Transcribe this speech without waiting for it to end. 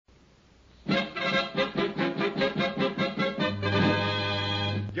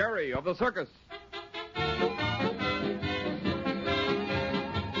Jerry of the Circus.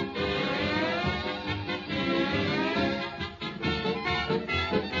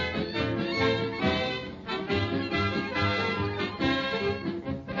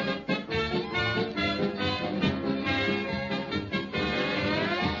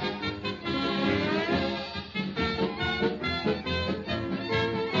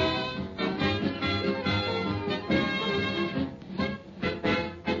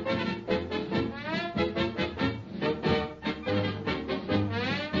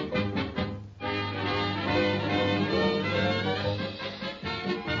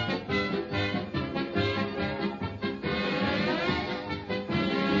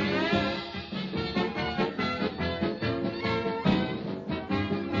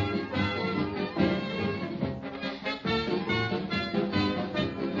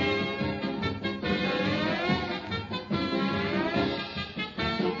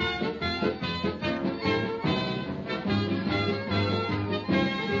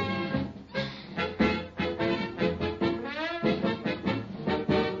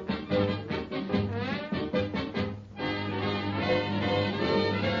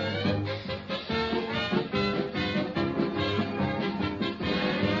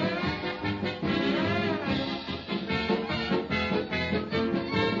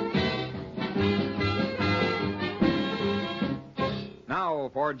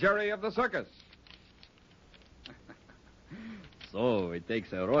 For Jerry of the Circus. So, it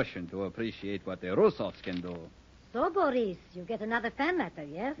takes a Russian to appreciate what the Russovs can do. So, Boris, you get another fan letter,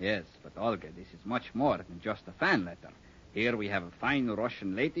 yes? Yes, but Olga, this is much more than just a fan letter. Here we have a fine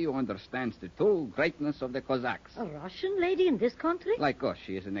Russian lady who understands the true greatness of the Cossacks. A Russian lady in this country? Like us,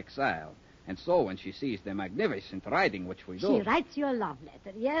 she is in exile. And so when she sees the magnificent riding which we do... She writes you a love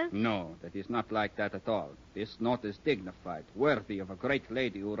letter, yes? No, that is not like that at all. This note is dignified, worthy of a great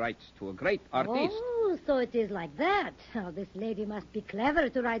lady who writes to a great artist. Oh, so it is like that. Oh, this lady must be clever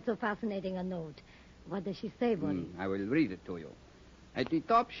to write so fascinating a note. What does she say, Boris? I will read it to you. At the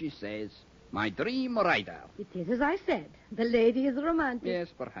top she says, "My dream rider." It is as I said. The lady is romantic. Yes,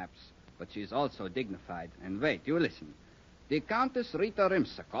 perhaps. But she is also dignified. And wait, you listen. The Countess Rita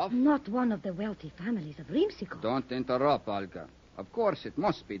Rimsakov... Not one of the wealthy families of Rimsakov. Don't interrupt, Olga. Of course, it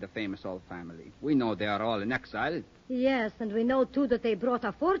must be the famous old family. We know they are all in exile. Yes, and we know, too, that they brought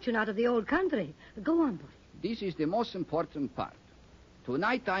a fortune out of the old country. Go on, Boris. This is the most important part.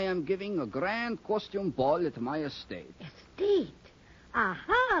 Tonight I am giving a grand costume ball at my estate. Estate?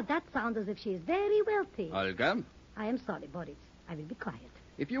 Aha, that sounds as if she is very wealthy. Olga? I am sorry, Boris. I will be quiet.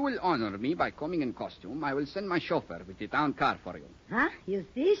 If you will honor me by coming in costume, I will send my chauffeur with the town car for you. Huh? You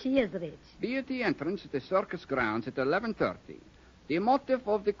see, she is rich. Be at the entrance at the circus grounds at 11:30. The motive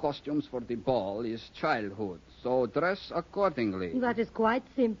of the costumes for the ball is childhood, so dress accordingly. That is quite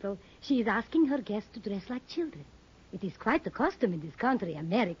simple. She is asking her guests to dress like children. It is quite the custom in this country,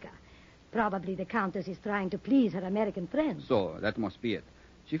 America. Probably the Countess is trying to please her American friends. So, that must be it.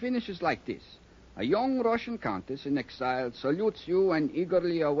 She finishes like this. A young Russian countess in exile salutes you and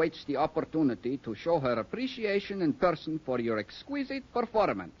eagerly awaits the opportunity to show her appreciation in person for your exquisite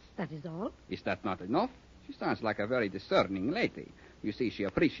performance. That is all? Is that not enough? She sounds like a very discerning lady. You see, she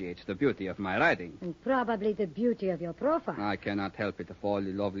appreciates the beauty of my riding. And probably the beauty of your profile. I cannot help it if all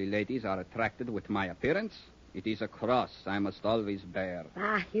the lovely ladies are attracted with my appearance. It is a cross I must always bear.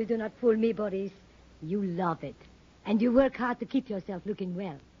 Ah, you do not fool me, Boris. You love it. And you work hard to keep yourself looking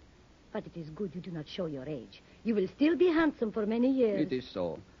well. But it is good you do not show your age. You will still be handsome for many years. It is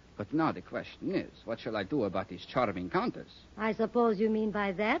so. But now the question is, what shall I do about this charming countess? I suppose you mean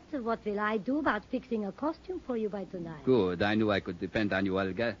by that, what will I do about fixing a costume for you by tonight? Good. I knew I could depend on you,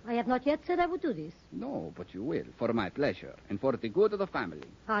 Olga. I have not yet said I would do this. No, but you will, for my pleasure, and for the good of the family.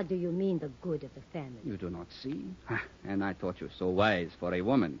 How do you mean the good of the family? You do not see? And I thought you so wise for a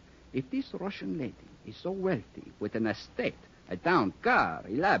woman. If this Russian lady is so wealthy, with an estate, a town car,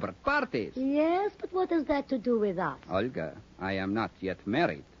 elaborate parties... Yes, but what has that to do with us? Olga, I am not yet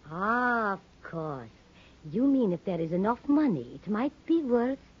married. Ah, of course. You mean if there is enough money, it might be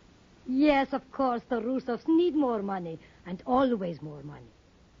worth... Yes, of course, the Russovs need more money, and always more money.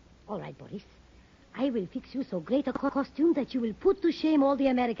 All right, Boris. I will fix you so great a costume that you will put to shame all the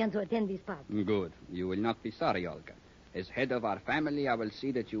Americans who attend this party. Good. You will not be sorry, Olga. As head of our family, I will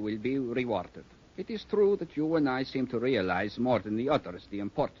see that you will be rewarded. It is true that you and I seem to realize more than the others the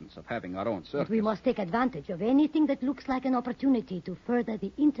importance of having our own circus. But we must take advantage of anything that looks like an opportunity to further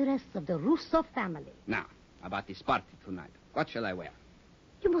the interests of the Russov family. Now, about this party tonight. What shall I wear?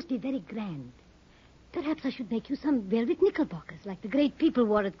 You must be very grand. Perhaps I should make you some velvet knickerbockers, like the great people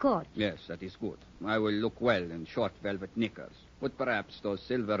wore at court. Yes, that is good. I will look well in short velvet knickers. With perhaps those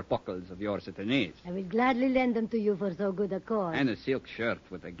silver buckles of yours at the knees. I will gladly lend them to you for so good a cause. And a silk shirt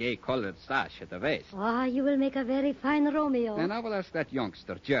with a gay-colored sash at the waist. Ah, you will make a very fine Romeo. And I will ask that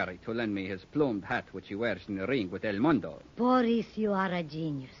youngster, Jerry, to lend me his plumed hat which he wears in the ring with El Mundo. Boris, you are a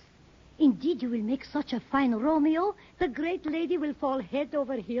genius. Indeed, you will make such a fine Romeo, the great lady will fall head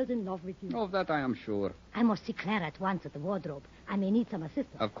over heels in love with you. Of that I am sure. I must see Clara at once at the wardrobe. I may need some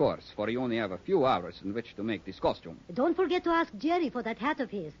assistance. Of course, for you only have a few hours in which to make this costume. Don't forget to ask Jerry for that hat of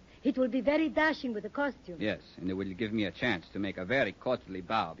his. It will be very dashing with the costume. Yes, and it will give me a chance to make a very courtly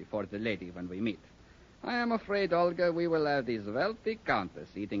bow before the lady when we meet. I am afraid, Olga, we will have this wealthy countess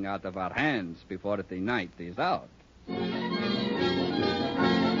eating out of our hands before the night is out.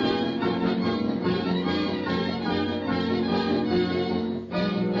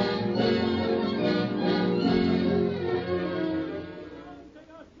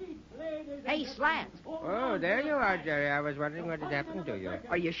 Hey, Slats. Oh, there you are, Jerry. I was wondering what had happened to you.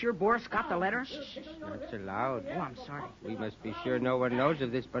 Are you sure Boris got the letter? Not so loud. Oh, I'm sorry. We must be sure no one knows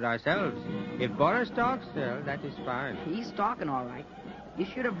of this but ourselves. If Boris talks, well, that is fine. He's talking all right. You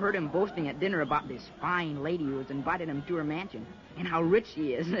should have heard him boasting at dinner about this fine lady who has invited him to her mansion and how rich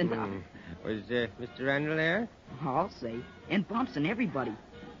she is. And Was Mr. Randall there? I'll say. And Bumps and everybody.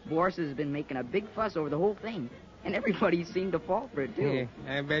 Boris has been making a big fuss over the whole thing. And everybody seemed to fall for it, too.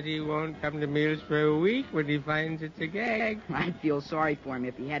 I bet he won't come to meals for a week when he finds it's a gag. I'd feel sorry for him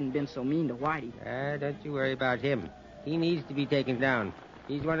if he hadn't been so mean to Whitey. Don't you worry about him. He needs to be taken down.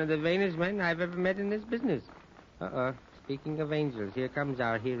 He's one of the vainest men I've ever met in this business. Uh-oh. Speaking of angels, here comes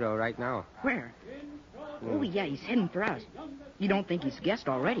our hero right now. Where? Oh, yeah, he's heading for us. You don't think he's guessed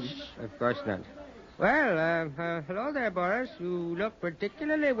already? Of course not. Well, hello there, Boris. You look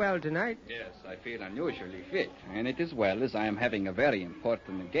particularly well tonight. Yes, I feel unusually fit. And it is well, as I am having a very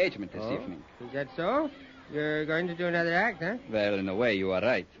important engagement this evening. Is that so? You're going to do another act, huh? Well, in a way, you are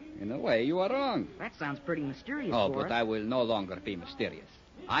right. In a way, you are wrong. That sounds pretty mysterious, Oh, Boris. but I will no longer be mysterious.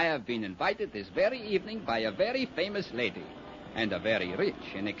 I have been invited this very evening by a very famous lady, and a very rich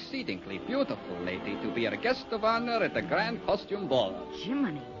and exceedingly beautiful lady, to be a guest of honor at the Grand Costume Ball.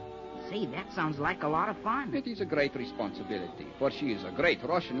 Jiminy. Say, that sounds like a lot of fun. It is a great responsibility, for she is a great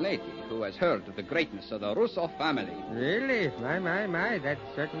Russian lady who has heard of the greatness of the Russo family. Really? My. That's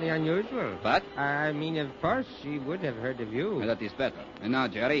certainly unusual. But? I mean, of course, she would have heard of you. Well, that is better. And now,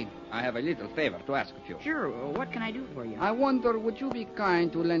 Jerry, I have a little favor to ask of you. Sure. What can I do for you? I wonder, would you be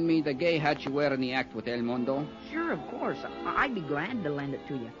kind to lend me the gay hat you wear in the act with El Mundo? Sure, of course. I'd be glad to lend it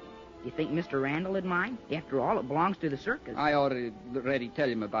to you. Do you think Mr. Randall would mind? After all, it belongs to the circus. I already tell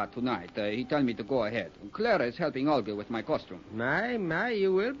him about tonight. He told me to go ahead. Clara is helping Olga with my costume. My,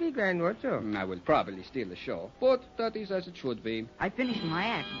 you will be grand, won't you? I will probably steal the show, but that is as it should be. I finished my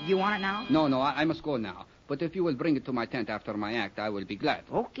act. Do you want it now? No, I must go now. But if you will bring it to my tent after my act, I will be glad.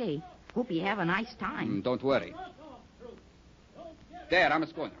 Okay. Hope you have a nice time. Don't worry. There, I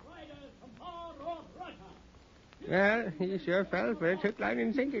must go now. Well, he sure fell for it. Hook, line,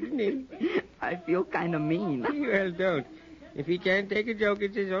 and sinker, didn't he? I feel kind of mean. Well, don't. If he can't take a joke,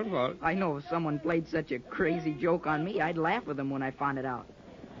 it's his own fault. I know if someone played such a crazy joke on me, I'd laugh with them when I found it out.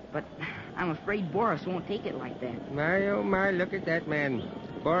 But I'm afraid Boris won't take it like that. My, oh, my, look at that man.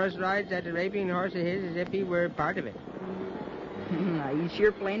 Boris rides that Arabian horse of his as if he were part of it. He's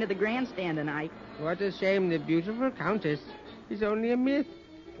sure playing to the grandstand tonight. What a shame the beautiful countess is only a myth.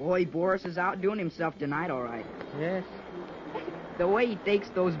 Boy, Boris is outdoing himself tonight, all right. Yes. The way he takes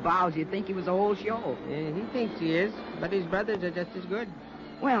those bows, you'd think he was a whole show. He thinks he is, but his brothers are just as good.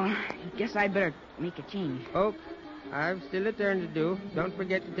 Well, I guess I better make a change. Oh, I've still a turn to do. Don't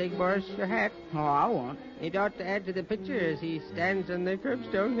forget to take Boris your hat. Oh, I won't. It ought to add to the picture as he stands on the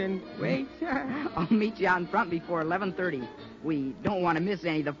curbstone and waits. I'll meet you out in front before 11:30. We don't want to miss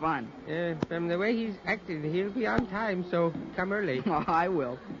any of the fun. From the way he's acted, he'll be on time, so come early. Oh, I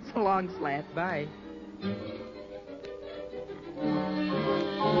will. So long, Slat. Bye.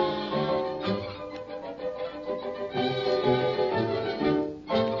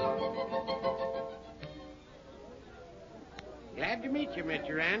 Glad to meet you,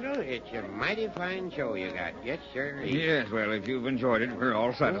 Mr. Randall. It's a mighty fine show you got. Yes, sir. Yes, well, if you've enjoyed it, we're all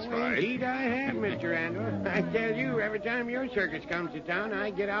Oh, satisfied. indeed I have, Mr. Randall. I tell you, every time your circus comes to town, I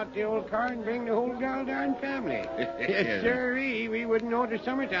get out the old car and bring the whole darn family. Yes, sirree. We wouldn't know it was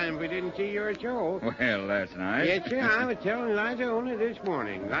summertime if we didn't see your show. Well, that's nice. Yes, sir. I was telling Liza only this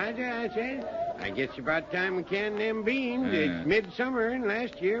morning. Liza, I said, I guess about time we canned them beans. Yeah. It's midsummer, and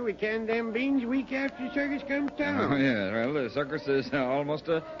last year we canned them beans a week after Circus comes to town. Oh, yeah. Well, the circus is almost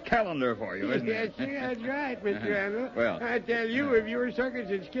a calendar for you, isn't Yes, it? sir, that's right, Mr. Randall. Well. I tell you, if your circus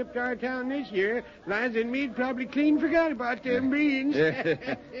had skipped our town this year, Liza and me'd probably clean forgot about them beans.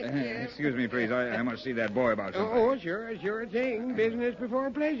 Excuse me, please. I must see that boy about something. Oh, sure thing. Business before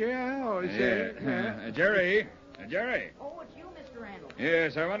pleasure, I always say. Jerry. Jerry. Oh, it's you, Mr. Randall.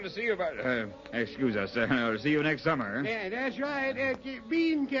 Yes, I wanted to see you about... excuse us. I'll see you next summer. Yeah, that's right.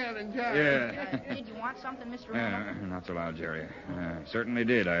 Bean canning time. Yeah. Did you want something, Mr. Randall? Not so loud, Jerry. Certainly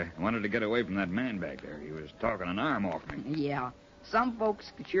did. I wanted to get away from that man back there. He was talking an arm off me. Yeah. Some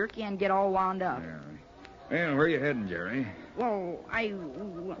folks sure can get all wound up. Yeah. Well, where you heading, Jerry? Well,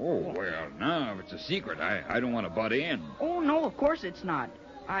 Oh, well, now, if it's a secret, I don't want to butt in. Oh, no, of course it's not.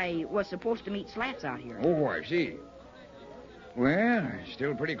 I was supposed to meet Slats out here. Oh, I see. Well, it's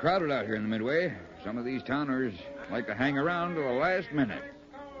still pretty crowded out here in the Midway. Some of these towners like to hang around till the last minute.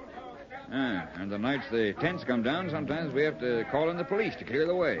 And the nights the tents come down, sometimes we have to call in the police to clear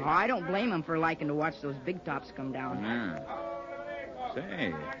the way. Oh, I don't blame them for liking to watch those big tops come down. Yeah.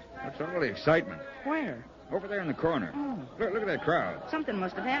 Say, what's all the excitement? Where? Over there in the corner. Oh. Look at that crowd. Something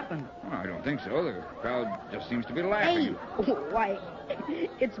must have happened. Oh, I don't think so. The crowd just seems to be laughing. Hey! Why,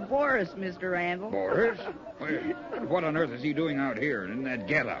 it's Boris, Mr. Randall. Boris? Well, what on earth is he doing out here in that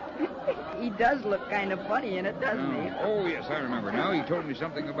get-up? He does look kind of funny in it, doesn't he? Oh, yes, I remember now. He told me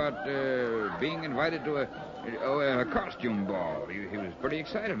something about being invited to a costume ball. He was pretty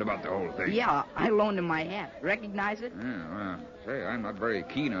excited about the whole thing. Yeah, I loaned him my hat. Recognize it? Yeah, well, say, I'm not very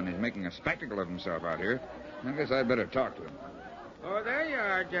keen on his making a spectacle of himself out here. I guess I'd better talk to him. Oh, there you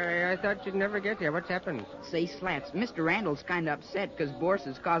are, Jerry. I thought you'd never get here. What's happened? Say, Slats, Mr. Randall's kind of upset because Boris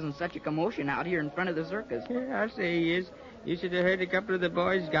is causing such a commotion out here in front of the circus. Yeah, I'll say he is. You should have heard a couple of the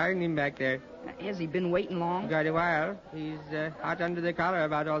boys guarding him back there. Has he been waiting long? Got a while. He's hot under the collar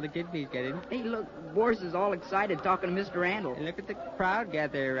about all the kids he's getting. Hey, look, Boris is all excited talking to Mr. Randall. And look at the crowd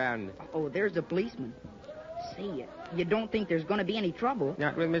gathered around. Oh, there's a policeman. Say, you don't think there's going to be any trouble?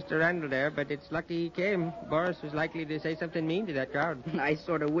 Not with Mr. Randall there, but it's lucky he came. Boris was likely to say something mean to that crowd. I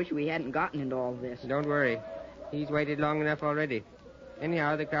sort of wish we hadn't gotten into all this. Don't worry. He's waited long enough already.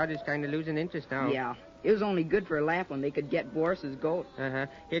 Anyhow, the crowd is kind of losing interest now. Yeah. It was only good for a laugh when they could get Boris's goat. Uh-huh.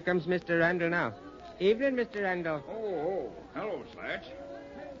 Here comes Mr. Randall now. Evening, Mr. Randall. Oh, hello, Slats.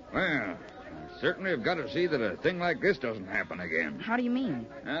 Well, I certainly have got to see that a thing like this doesn't happen again. How do you mean?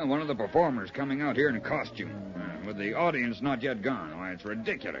 One of the performers coming out here in costume, with the audience not yet gone. Why, it's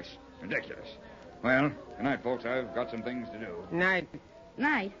ridiculous. Ridiculous. Well, good night, folks. I've got some things to do. Night.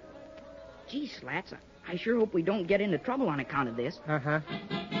 Night? Gee, Slats, I sure hope we don't get into trouble on account of this. Uh-huh.